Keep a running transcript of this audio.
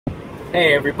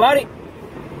Hey everybody.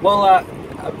 Well,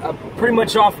 I'm pretty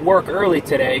much off work early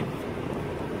today.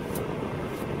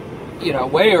 You know,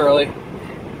 way early.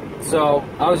 So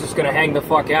I was just gonna hang the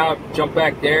fuck out, jump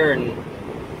back there and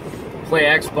play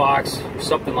Xbox or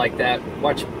something like that.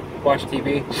 Watch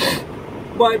TV.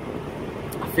 But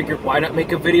I figured, why not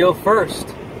make a video first?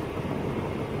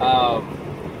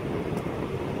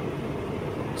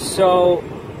 So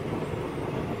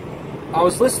I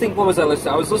was listening. What was I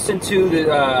listening? I was listening to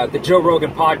the Joe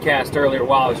Rogan podcast earlier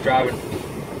while I was driving,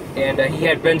 and he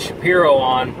had Ben Shapiro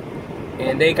on,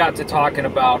 and they got to talking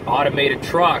about automated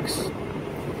trucks.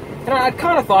 And I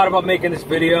kind of thought about making this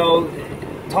video,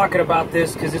 talking about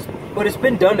this, because it's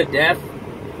been done to death.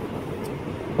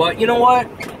 But you know what?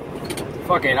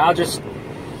 Fuck it. I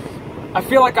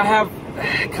feel like I have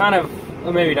kind of,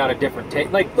 well, maybe not a different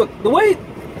take. Like, look, the way,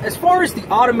 as far as the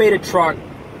automated truck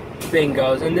thing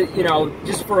goes, and you know,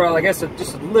 just for I guess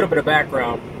just a little bit of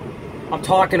background, I'm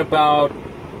talking about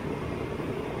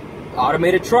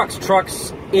automated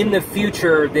trucks in the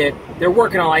future that they're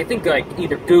working on. I think like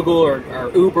either Google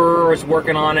or Uber is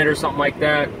working on it or something like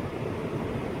that.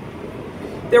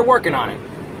 They're working on it.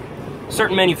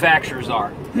 Certain manufacturers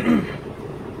are,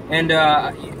 and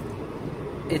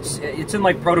it's in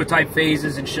like prototype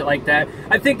phases and shit like that.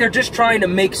 I think they're just trying to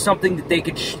make something that they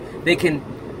can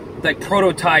like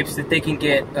prototypes that they can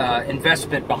get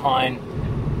investment behind.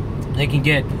 They can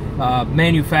get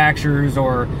manufacturers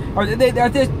or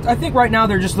I think right now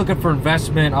they're just looking for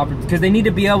investment because they need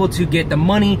to be able to get the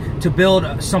money to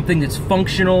build something that's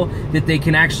functional that they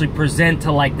can actually present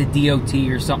to like the DOT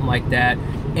or something like that.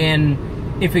 And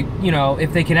if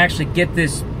they can actually get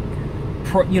this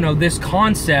this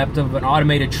concept of an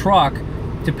automated truck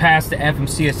to pass the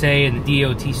FMCSA and the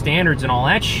DOT standards and all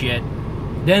that shit,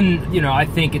 then, you know, I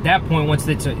think at that point, once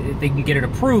they can get it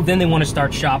approved, then they want to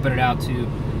start shopping it out to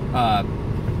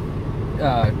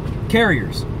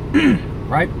carriers,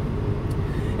 right?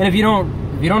 And if you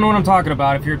don't know what I'm talking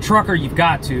about, if you're a trucker, you've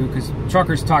got to, because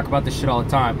truckers talk about this shit all the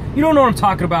time. You don't know what I'm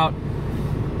talking about,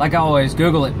 like always,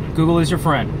 Google it. Google is your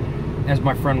friend, as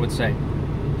my friend would say.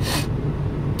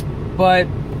 But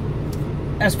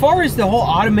as far as the whole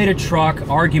automated truck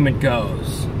argument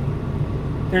goes,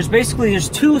 there's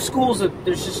two schools of,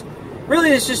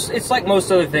 it's like most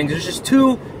other things. There's just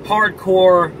two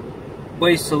hardcore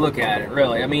ways to look at it,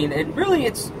 really. I mean,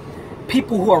 it's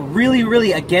people who are really,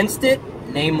 really against it,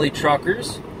 namely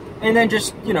truckers, and then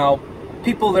just, you know,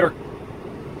 people that are,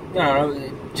 you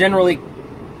know, generally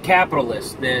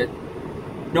capitalists that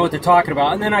know what they're talking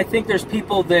about. And then I think there's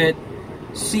people that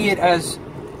see it as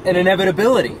an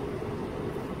inevitability,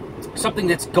 something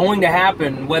that's going to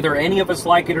happen whether any of us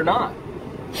like it or not.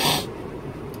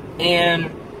 And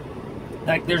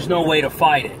like there's no way to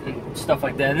fight it and stuff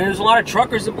like that. And there's a lot of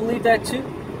truckers that believe that too.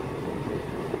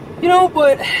 You know,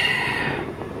 but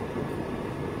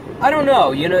I don't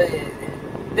know, you know,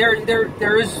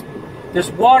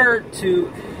 there's water to,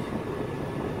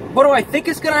 what do I think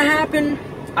is going to happen?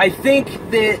 I think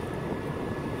that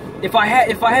if I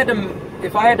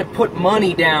had to put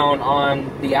money down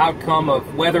on the outcome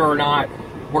of whether or not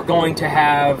we're going to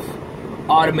have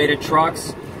automated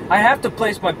trucks, I have to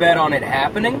place my bet on it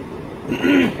happening.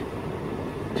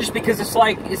 Just because it's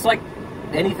like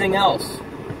anything else.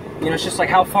 You know, it's just like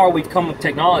how far we've come with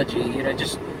technology. You know,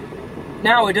 just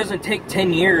now it doesn't take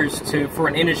 10 years for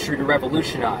an industry to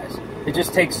revolutionize. It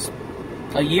just takes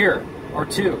a year or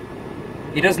two.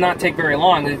 It does not take very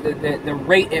long. The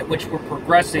rate at which we're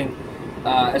progressing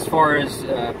as far as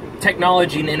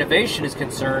technology and innovation is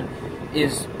concerned,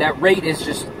 is that rate is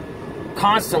just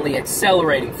constantly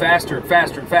accelerating faster and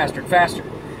faster and faster and faster,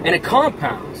 and it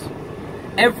compounds.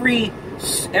 Every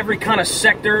kind of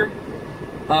sector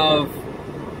of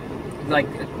like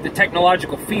the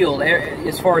technological field,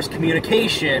 as far as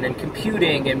communication and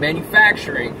computing and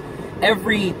manufacturing,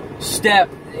 every step,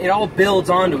 it all builds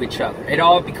onto each other. It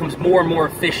all becomes more and more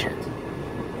efficient.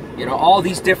 You know, all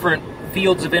these different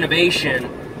fields of innovation,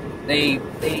 they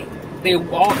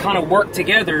all kind of work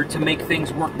together to make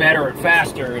things work better and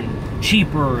faster and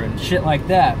cheaper and shit like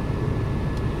that.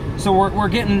 So we're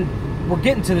getting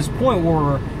to this point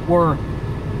where we're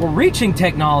reaching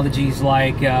technologies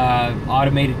like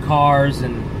automated cars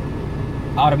and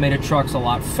automated trucks a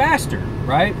lot faster,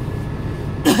 right?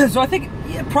 So I think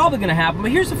it's probably going to happen.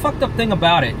 But here's the fucked up thing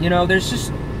about it. You know, there's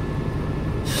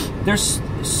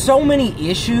so many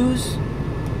issues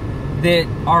that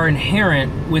are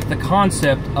inherent with the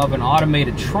concept of an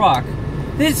automated truck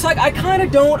that it's like I kind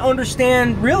of don't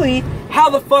understand really how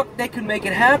the fuck they could make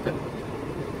it happen.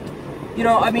 You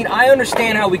know, I mean, I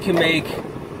understand how we can make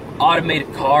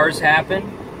automated cars happen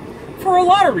for a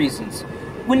lot of reasons.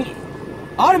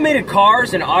 automated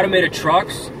cars and automated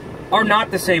trucks are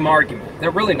not the same argument.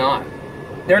 They're really not.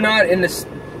 They're not in this.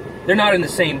 They're not in the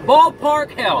same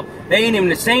ballpark. Hell, they ain't even in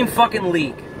the same fucking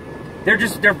league. They're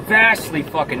vastly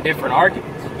fucking different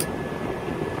arguments.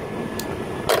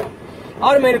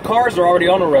 Automated cars are already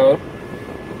on the road.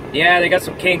 Yeah, they got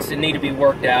some kinks that need to be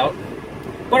worked out,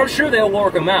 but I'm sure they'll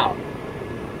work them out.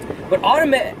 But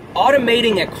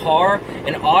automating a car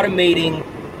and automating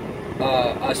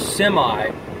a semi,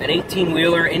 an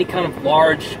 18-wheeler, any kind of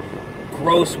large,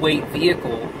 gross weight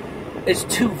vehicle, is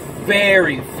two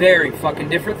very, very fucking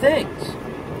different things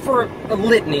for a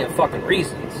litany of fucking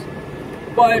reasons.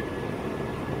 But,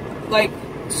 like,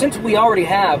 since we already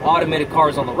have automated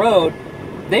cars on the road,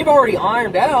 they've already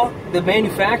ironed out, the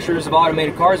manufacturers of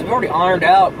automated cars have already ironed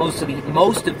out most of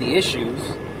the issues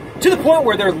to the point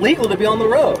where they're legal to be on the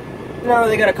road. You know,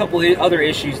 they got a couple of other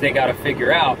issues they got to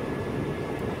figure out.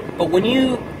 But when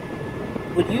you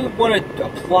want to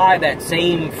apply that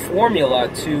same formula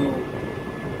to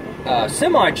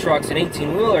semi-trucks and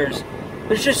 18-wheelers,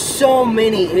 there's just so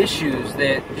many issues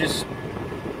that just,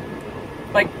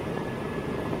 like,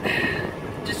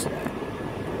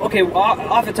 okay,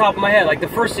 off the top of my head, like, the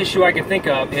first issue I can think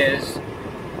of is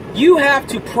you have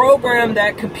to program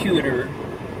that computer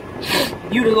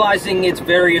utilizing its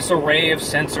various array of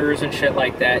sensors and shit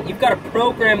like that. You've got to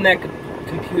program that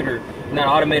computer in that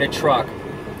automated truck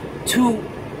to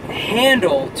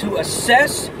handle, to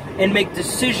assess and make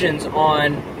decisions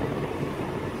on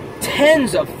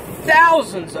tens of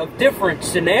thousands of different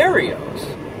scenarios.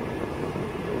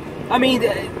 I mean,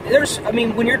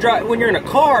 when you're in a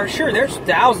car, sure, there's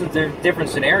thousands of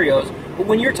different scenarios, but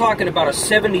when you're talking about a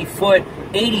 70-foot,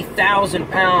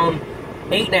 80,000-pound,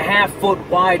 8.5-foot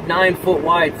wide, 9-foot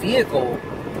wide vehicle,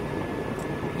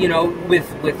 you know, with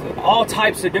all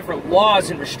types of different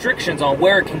laws and restrictions on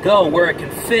where it can go, where it can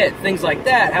fit, things like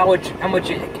that, how much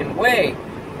it can weigh,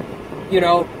 you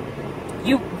know,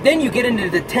 then you get into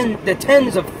the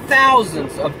tens of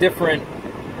thousands of different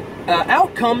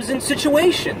outcomes and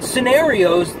situations,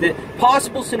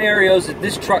 possible scenarios that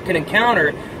this truck can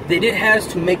encounter that it has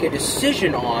to make a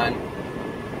decision on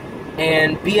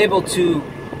and be able to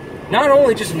not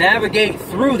only just navigate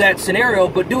through that scenario,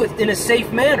 but do it in a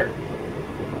safe manner.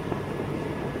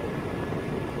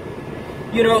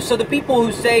 You know, so the people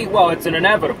who say, well, it's an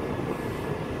inevitable,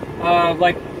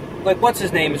 like what's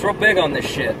his name is real big on this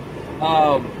shit.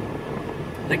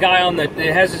 The guy that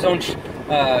has his own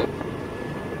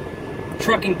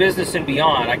trucking business and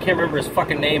beyond. I can't remember his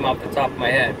fucking name off the top of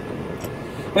my head.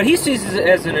 But he sees it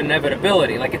as an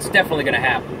inevitability, like it's definitely going to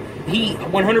happen. He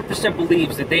 100%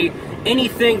 believes that any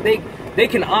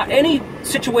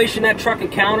situation that truck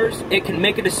encounters, it can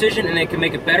make a decision and it can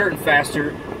make it better and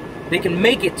faster. They can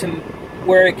make it to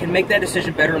where it can make that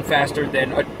decision better and faster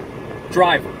than a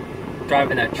driver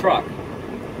driving that truck.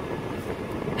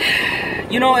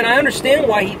 You know, and I understand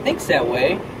why he thinks that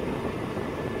way.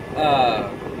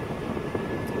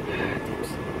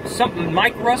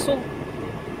 Mike Russell?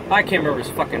 I can't remember his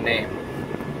fucking name.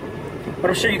 But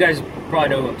I'm sure you guys probably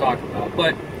know who I'm talking about.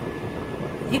 But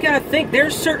you gotta think,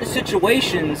 there's certain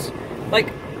situations, like,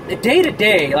 day to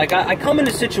day, like, I come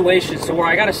into situations where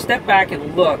I gotta step back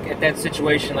and look at that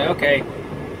situation, like, okay,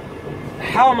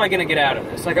 how am I gonna get out of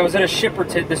this? Like, I was at a shipper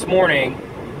this morning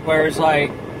where it's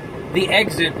like, the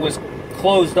exit was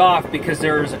closed off because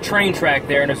there's a train track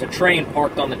there and there's a train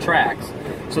parked on the tracks.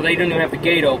 So they didn't even have the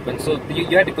gate open. So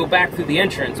you had to go back through the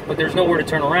entrance, but there's nowhere to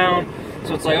turn around.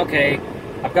 So it's like, okay,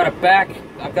 I've got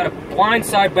a blind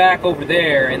side back over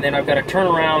there, and then I've got to turn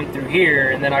around through here,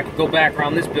 and then I could go back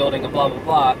around this building and blah, blah,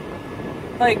 blah.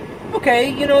 Like, okay,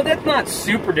 you know, that's not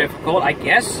super difficult. I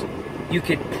guess you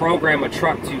could program a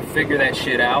truck to figure that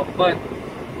shit out, but,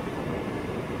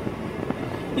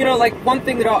 you know, like, one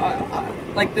thing that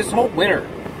like, this whole winter,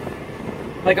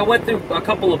 like, I went through a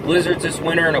couple of blizzards this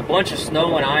winter and a bunch of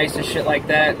snow and ice and shit like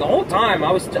that. The whole time,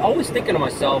 I was always thinking to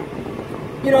myself,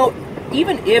 you know,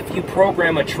 even if you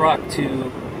program a truck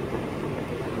to...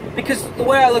 Because the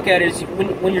way I look at it is,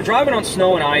 when you're driving on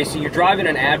snow and ice and you're driving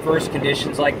in adverse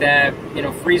conditions like that, you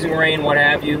know, freezing rain, what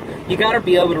have you, you got to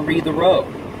be able to read the road.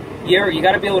 You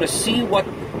got to be able to see what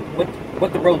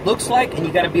the road looks like, and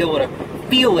you got to be able to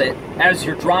feel it as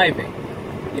you're driving.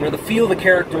 You know, feel the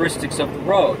characteristics of the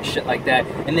road, shit like that.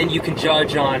 And then you can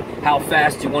judge on how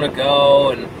fast you want to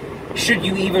go, and should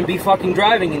you even be fucking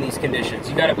driving in these conditions.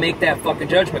 You got to make that fucking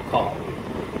judgment call.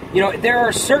 You know, there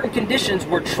are certain conditions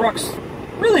where trucks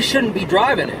really shouldn't be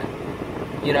driving in.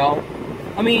 You know?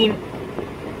 I mean,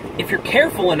 if you're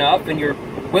careful enough and you're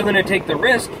willing to take the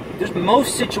risk, there's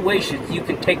most situations you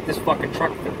can take this fucking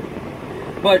truck through.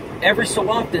 But every so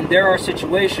often, there are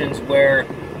situations where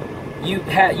you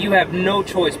have no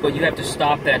choice but you have to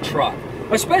stop that truck.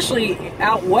 Especially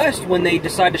out west when they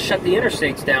decide to shut the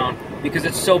interstates down because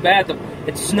it's so bad,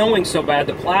 it's snowing so bad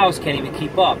the plows can't even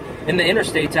keep up. And the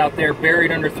interstate's out there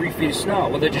buried under 3 feet of snow.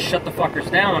 Well, they just shut the fuckers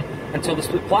down until the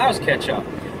plows catch up.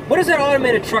 What does that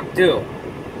automated truck do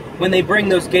when they bring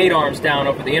those gate arms down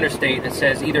over the interstate that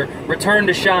says either return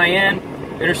to Cheyenne,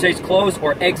 interstate's closed,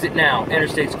 or exit now,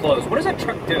 interstate's closed? What does that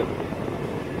truck do?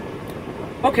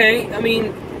 Okay, I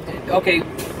mean, okay,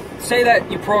 say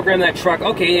that you program that truck.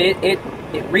 Okay,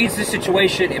 it reads the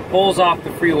situation, it pulls off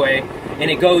the freeway, and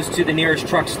it goes to the nearest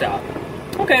truck stop.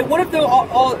 Okay, what if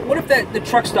the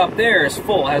truck stop there is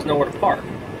full, has nowhere to park?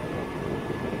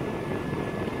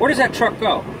 Where does that truck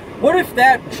go? What if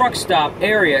that truck stop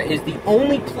area is the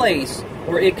only place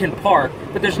where it can park,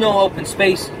 but there's no open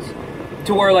spaces?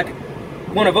 To where, like,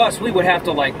 one of us, we would have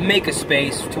to, like, make a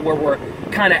space to where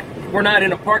we're not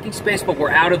in a parking space, but we're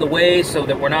out of the way so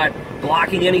that we're not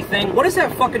blocking anything. What does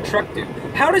that fucking truck do?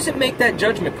 How does it make that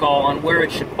judgment call on where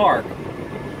it should park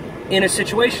in a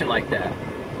situation like that?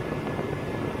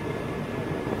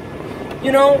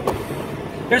 You know,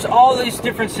 there's all these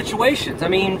different situations. I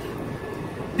mean,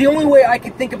 the only way I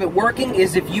could think of it working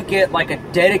is if you get like a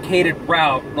dedicated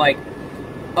route, like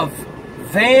of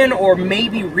van or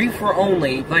maybe reefer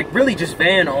only, like really just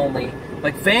van only,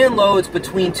 like van loads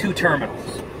between two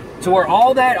terminals. So where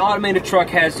all that automated truck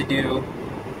has to do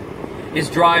is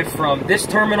drive from this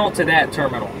terminal to that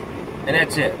terminal, and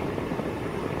that's it.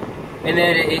 And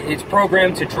then it's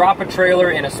programmed to drop a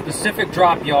trailer in a specific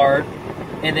drop yard,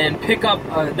 and then pick up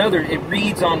another. It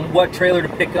reads on what trailer to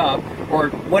pick up, or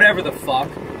whatever the fuck.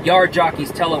 Yard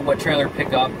jockeys tell it what trailer to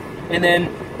pick up, and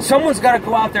then someone's got to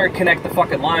go out there and connect the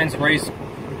fucking lines, raise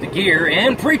the gear,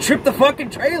 and pre-trip the fucking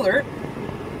trailer.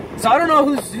 So I don't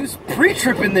know who's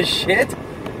pre-tripping this shit.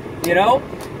 You know?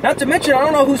 Not to mention, I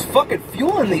don't know who's fucking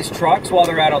fueling these trucks while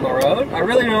they're out on the road. I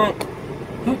really don't.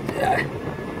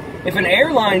 If an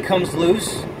airline comes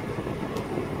loose,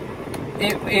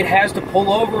 it has to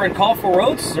pull over and call for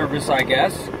road service, I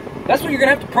guess. That's what you're going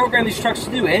to have to program these trucks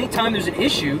to do. Anytime there's an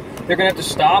issue, they're going to have to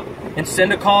stop and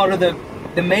send a call to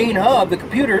the main hub, the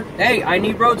computer. Hey, I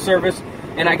need road service.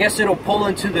 And I guess it'll pull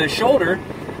into the shoulder.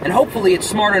 And hopefully it's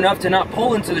smart enough to not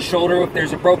pull into the shoulder if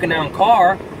there's a broken down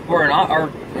car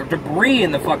or debris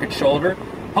in the fucking shoulder.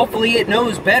 Hopefully it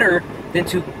knows better than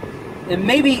to... And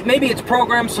maybe it's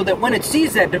programmed so that when it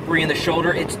sees that debris in the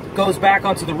shoulder, it goes back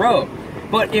onto the road.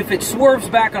 But if it swerves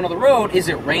back onto the road, is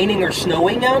it raining or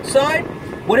snowing outside?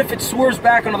 What if it swerves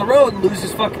back onto the road and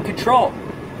loses fucking control?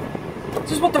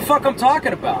 This is what the fuck I'm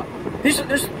talking about. There's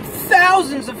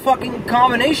thousands of fucking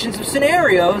combinations of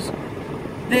scenarios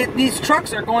that these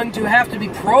trucks are going to have to be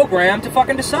programmed to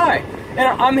fucking decide. And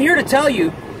I'm here to tell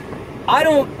you,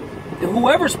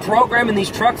 whoever's programming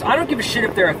these trucks, I don't give a shit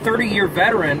if they're a 30-year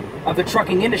veteran of the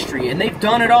trucking industry, and they've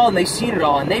done it all, and they've seen it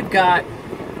all, and they've got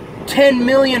 10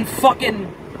 million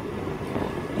fucking,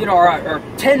 you know, or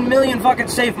 10 million fucking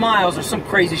safe miles, or some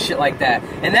crazy shit like that.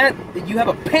 And that, you have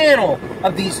a panel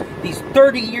of these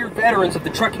 30-year veterans of the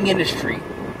trucking industry.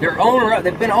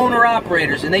 They've been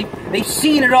owner-operators, and they've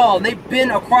seen it all, and they've been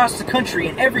across the country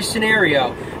in every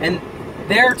scenario, and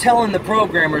they're telling the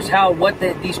programmers what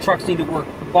these trucks need to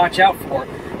watch out for.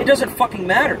 It doesn't fucking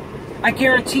matter. I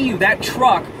guarantee you that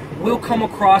truck will come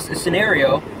across a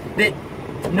scenario that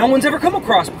no one's ever come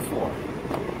across before.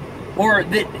 Or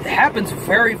that happens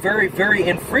very, very, very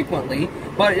infrequently,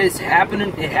 but it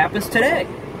happens today.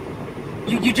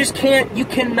 You just can't, you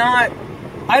cannot,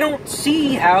 I don't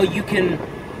see how you can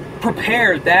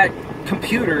prepare that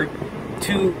computer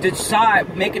to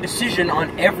make a decision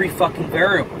on every fucking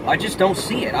variable. I just don't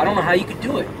see it. I don't know how you could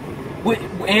do it.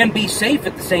 And be safe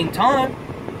at the same time.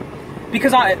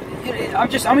 Because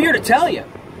I'm here to tell you.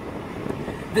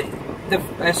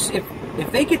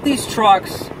 If they get these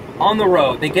trucks on the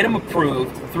road, they get them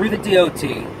approved through the DOT,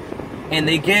 and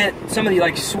they get somebody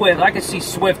like Swift. I could see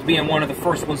Swift being one of the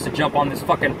first ones to jump on this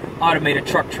fucking automated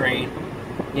truck train,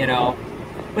 you know.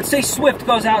 But say Swift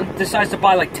goes out and decides to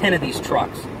buy like 10 of these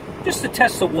trucks, just to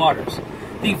test the waters.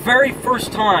 The very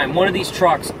first time one of these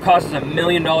trucks causes $1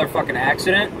 million fucking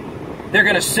accident, they're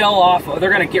going to sell off,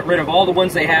 they're going to get rid of all the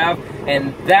ones they have,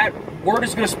 and that word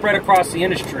is going to spread across the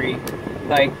industry.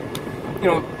 Like, you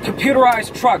know,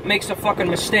 computerized truck makes a fucking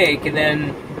mistake, and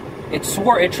then it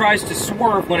tries to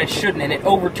swerve when it shouldn't, and it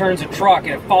overturns a truck,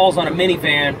 and it falls on a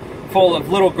minivan full of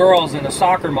little girls and a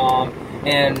soccer mom,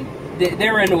 and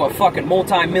they're into a fucking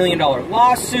multi-million-dollar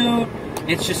lawsuit.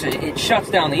 It's just, it shuts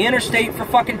down the interstate for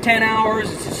fucking 10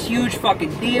 hours. It's this huge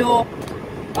fucking deal.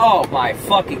 Oh my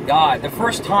fucking God. The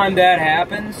first time that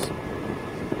happens,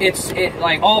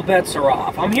 like all bets are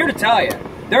off. I'm here to tell you,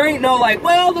 There ain't no like,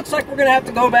 well, looks like we're going to have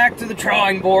to go back to the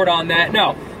drawing board on that.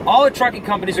 No. All the trucking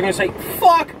companies are going to say,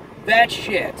 fuck that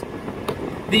shit.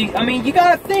 I mean, you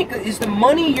got to think, is the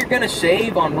money you're going to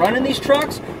save on running these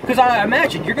trucks? Because I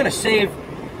imagine you're going to save,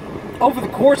 over the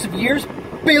course of years,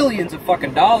 billions of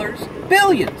fucking dollars.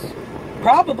 Billions.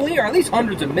 Probably, or at least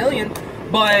hundreds of millions.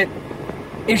 But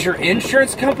is your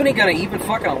insurance company going to even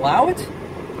fucking allow it?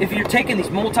 If you're taking these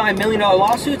multi-million-dollar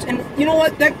lawsuits? And you know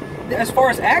what? That, as far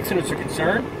as accidents are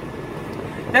concerned,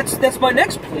 that's my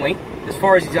next point, as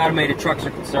far as these automated trucks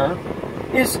are concerned,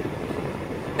 is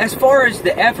as far as the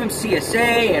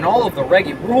FMCSA and all of the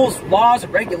rules, laws,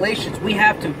 and regulations we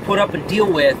have to put up and deal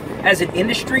with as an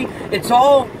industry, it's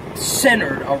all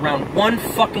centered around one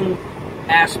fucking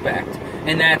aspect,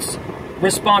 and that's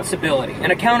responsibility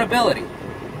and accountability.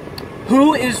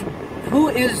 Who is to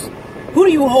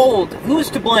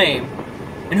blame,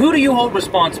 and who do you hold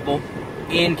responsible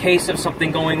in case of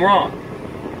something going wrong?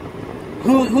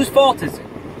 Whose fault is it?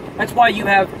 That's why you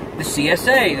have the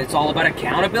CSA, that's all about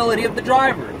accountability of the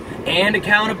driver and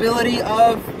accountability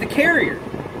of the carrier,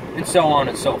 and so on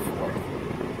and so forth.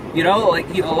 You know, like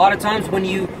a lot of times when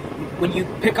you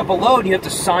pick up a load, you have to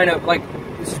sign up. Like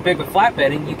this is big with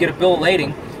flatbedding. You get a bill of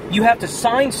lading. You have to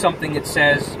sign something that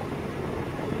says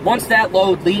once that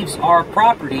load leaves our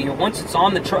property, or once it's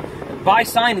on the truck, by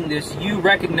signing this, you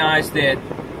recognize that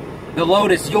the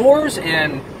load is yours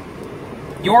and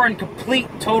you're in complete,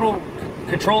 total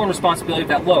control and responsibility of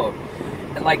that load.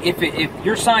 Like if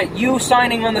you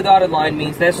signing on the dotted line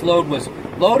means this load was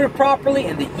loaded properly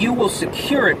and that you will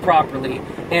secure it properly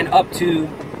and up to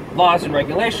laws and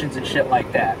regulations and shit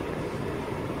like that.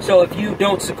 So if you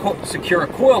don't secure a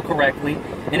coil correctly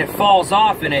and it falls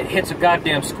off and it hits a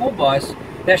goddamn school bus,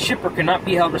 that shipper cannot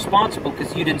be held responsible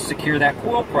because you didn't secure that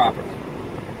coil properly.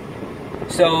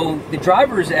 So the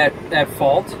driver's at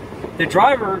fault. The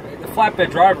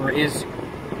flatbed driver is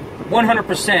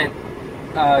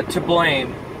 100% to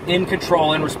blame, in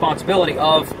control and responsibility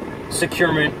of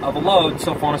securement of a load,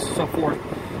 so on and so forth,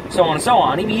 so on and so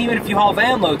on. Even if you haul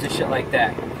van loads and shit like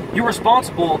that, you're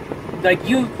responsible. Like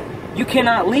you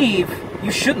cannot leave, you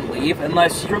shouldn't leave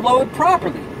unless you're loaded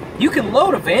properly. You can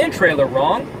load a van trailer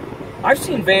wrong. I've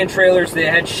seen van trailers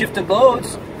that had shifted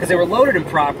loads because they were loaded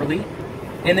improperly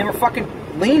and they were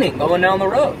fucking leaning going down the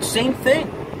road. Same thing.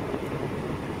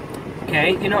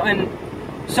 Okay, you know, and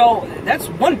so that's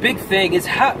one big thing is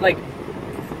how, like,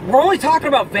 we're only talking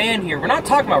about van here. We're not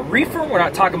talking about reefer. We're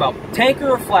not talking about tanker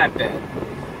or flatbed.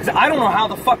 Because I don't know how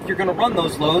the fuck you're going to run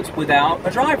those loads without a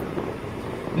driver.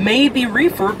 Maybe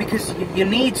reefer because you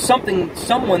need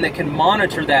someone that can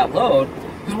monitor that load.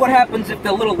 Because what happens if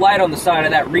the little light on the side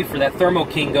of that reefer, that Thermo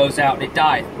King, goes out and it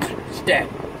dies? It's dead.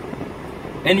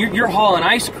 And you're hauling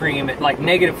ice cream at like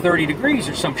negative 30 degrees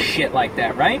or some shit like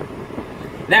that, right?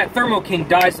 That Thermo King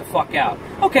dies the fuck out.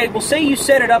 Okay, well, say you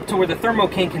set it up to where the Thermo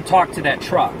King can talk to that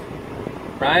truck,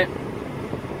 right?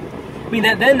 I mean,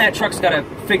 then that truck's got to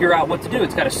figure out what to do.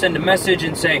 It's got to send a message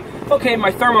and say, okay, my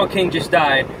Thermo King just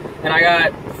died, and I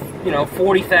got,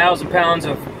 40,000 pounds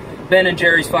of Ben &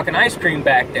 Jerry's fucking ice cream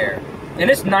back there, and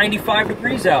it's 95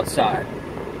 degrees outside.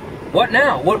 What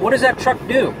now? What does that truck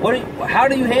do? How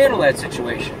do you handle that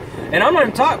situation? And I'm not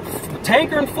even talking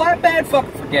tanker and flatbed.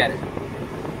 Fucking forget it.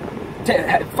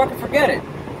 Fucking forget it.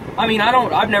 I mean,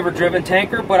 I've never driven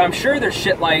tanker, but I'm sure there's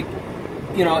shit like,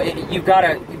 you've got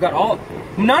all.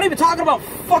 I'm not even talking about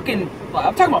fucking.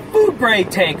 I'm talking about food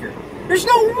grade tanker. There's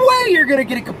no way you're gonna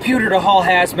get a computer to haul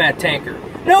hazmat tanker.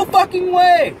 No fucking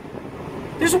way.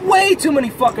 There's way too many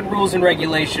fucking rules and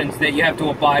regulations that you have to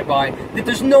abide by. That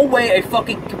there's no way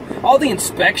all the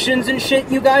inspections and shit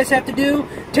you guys have to do.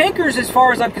 Tankers, as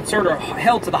far as I'm concerned, are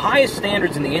held to the highest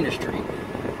standards in the industry.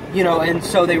 And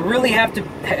so they really have to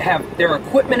have their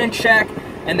equipment in check,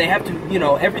 and they have to,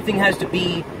 everything has to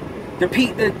be, the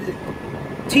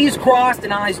T's crossed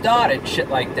and I's dotted, shit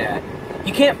like that.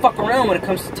 You can't fuck around when it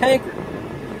comes to tanker.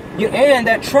 And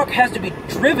that truck has to be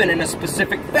driven in a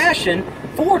specific fashion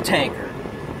for tanker,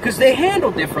 because they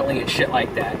handle differently and shit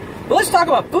like that. But let's talk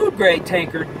about food grade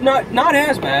tanker, not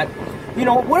hazmat.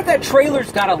 What if that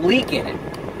trailer's got a leak in it?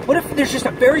 What if there's just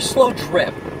a very slow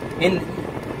drip? And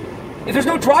if there's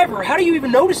no driver, how do you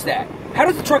even notice that? How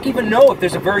does the truck even know if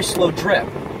there's a very slow drip?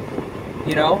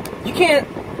 You can't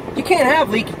have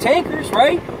leaky tankers,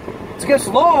 right? It's against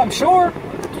the law, I'm sure.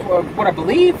 What I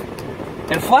believe.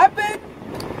 And flatbed?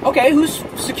 Okay, who's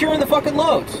securing the fucking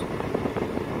loads?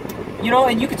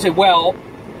 And you could say, well,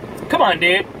 come on,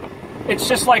 dude. It's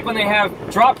just like when they have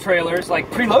drop trailers,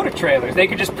 like preloaded trailers. They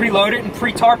could just preload it and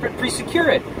pre-tarp it, pre-secure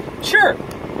it. Sure.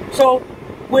 So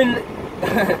when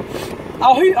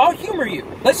I'll humor you.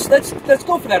 Let's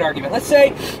go for that argument. Let's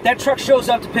say that truck shows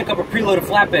up to pick up a preloaded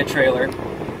flatbed trailer,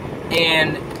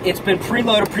 and it's been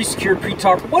preloaded, pre-secured,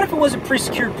 pre-tarped. What if it wasn't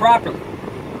pre-secured properly?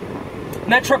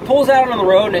 And that truck pulls out on the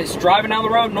road, and it's driving down the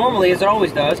road normally, as it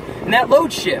always does, and that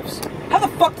load shifts. How the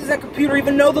fuck does that computer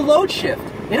even know the load shift?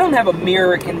 They don't have a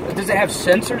mirror. Does it have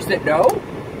sensors that know?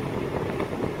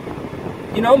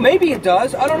 You know, maybe it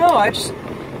does. I don't know.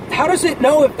 How does it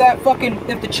know if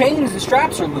the chains and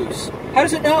straps are loose? How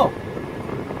does it know?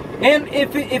 And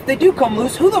if they do come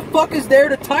loose, who the fuck is there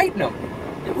to tighten them?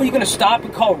 Are you gonna stop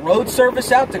and call road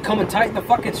service out to come and tighten the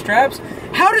fucking straps?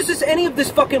 How does any of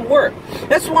this fucking work?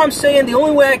 That's why I'm saying the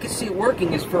only way I can see it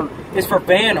working is for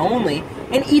van only.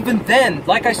 And even then,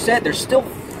 like I said, there's still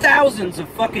thousands of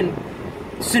fucking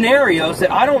scenarios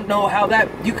that I don't know how that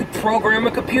you could program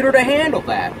a computer to handle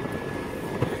that.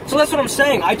 So that's what I'm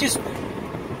saying.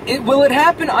 Will it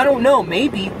happen? I don't know.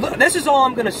 Maybe. Look, this is all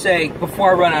I'm going to say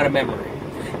before I run out of memory.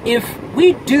 If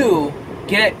we do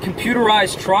get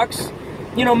computerized trucks,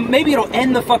 you know, maybe it'll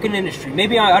end the fucking industry.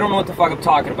 Maybe I don't know what the fuck I'm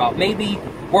talking about. Maybe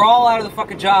we're all out of the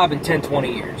fucking job in 10,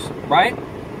 20 years, right?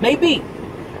 Maybe.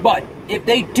 But if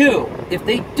they do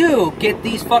get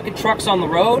these fucking trucks on the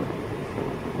road,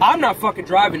 I'm not fucking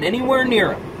driving anywhere near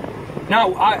them.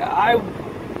 Now, I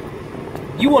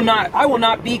will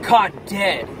not be caught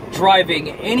dead driving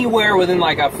anywhere within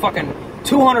like a fucking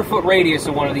 200-foot radius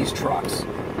of one of these trucks.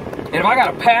 And if I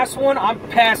gotta pass one, I'm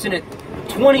passing it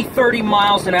 20, 30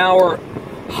 miles an hour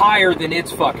higher than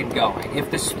it's fucking going.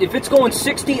 If it's going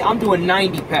 60, I'm doing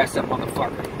 90 past that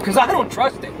motherfucker. Because I don't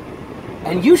trust it.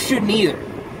 And you shouldn't either.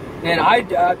 And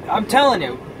I'm telling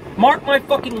you, mark my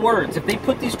fucking words, if they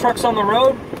put these trucks on the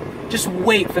road, just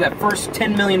wait for that first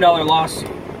 $10 million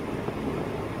lawsuit.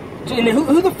 And who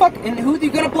are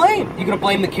you gonna blame? You gonna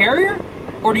blame the carrier?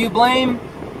 Or do you blame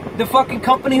the fucking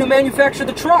company who manufactured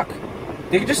the truck?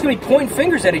 They're just gonna be pointing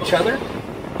fingers at each other.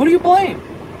 Who do you blame?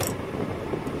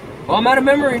 Well, I'm out of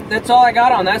memory. That's all I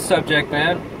got on that subject,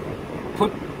 man.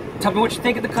 Tell me what you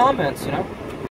think in the comments, you know?